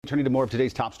Turning to more of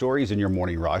today's top stories in your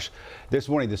morning rush. This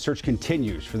morning, the search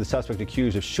continues for the suspect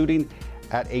accused of shooting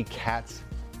at a CATS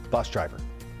bus driver.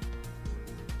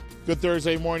 Good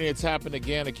Thursday morning. It's happened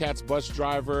again. A CATS bus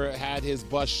driver had his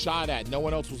bus shot at. No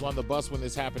one else was on the bus when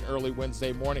this happened early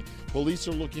Wednesday morning. Police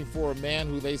are looking for a man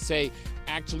who they say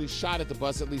actually shot at the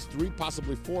bus at least 3,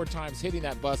 possibly 4 times, hitting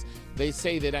that bus. They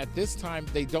say that at this time,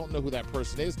 they don't know who that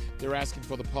person is. They're asking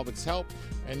for the public's help.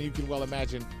 And you can well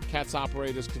imagine CATS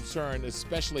operators' concern,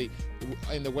 especially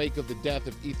in the wake of the death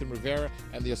of Ethan Rivera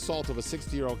and the assault of a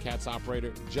 60-year-old CATS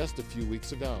operator just a few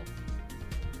weeks ago.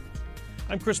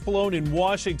 I'm Chris Pallone in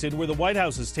Washington, where the White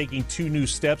House is taking 2 new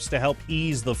steps to help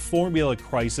ease the formula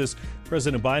crisis.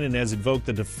 President Biden has invoked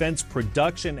the Defense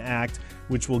Production Act,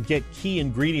 which will get key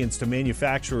ingredients to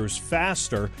manufacturers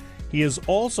faster. He has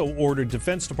also ordered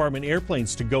Defense Department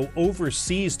airplanes to go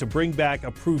overseas to bring back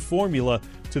approved formula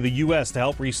to the U.S. to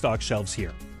help restock shelves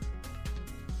here.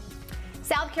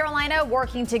 South Carolina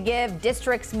working to give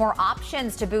districts more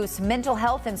options to boost mental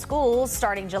health in schools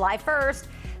starting July 1st.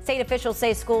 State officials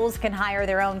say schools can hire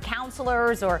their own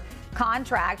counselors or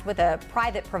contract with a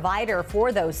private provider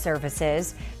for those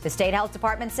services. The state health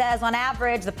department says on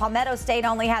average, the Palmetto State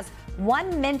only has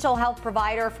 1 mental health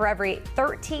provider for every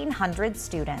 1,300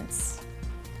 students.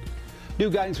 New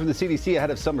guidance from the CDC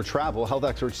ahead of summer travel. Health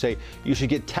experts say you should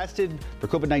get tested for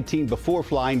COVID-19 before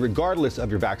flying, regardless of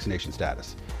your vaccination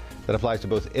status. That applies to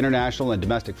both international and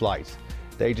domestic flights.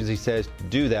 The agency says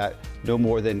do that no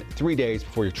more than 3 days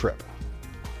before your trip.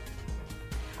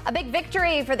 A big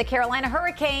victory for the Carolina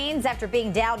Hurricanes after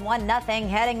being down 1-0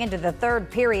 heading into the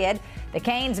 3rd period. The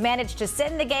Canes managed to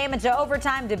send the game into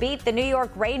overtime to beat the New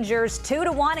York Rangers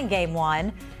 2-1 in Game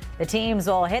 1. The teams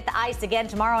will hit the ice again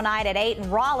tomorrow night at 8 in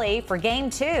Raleigh for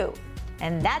Game 2.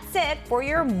 And that's it for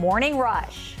your Morning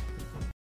Rush.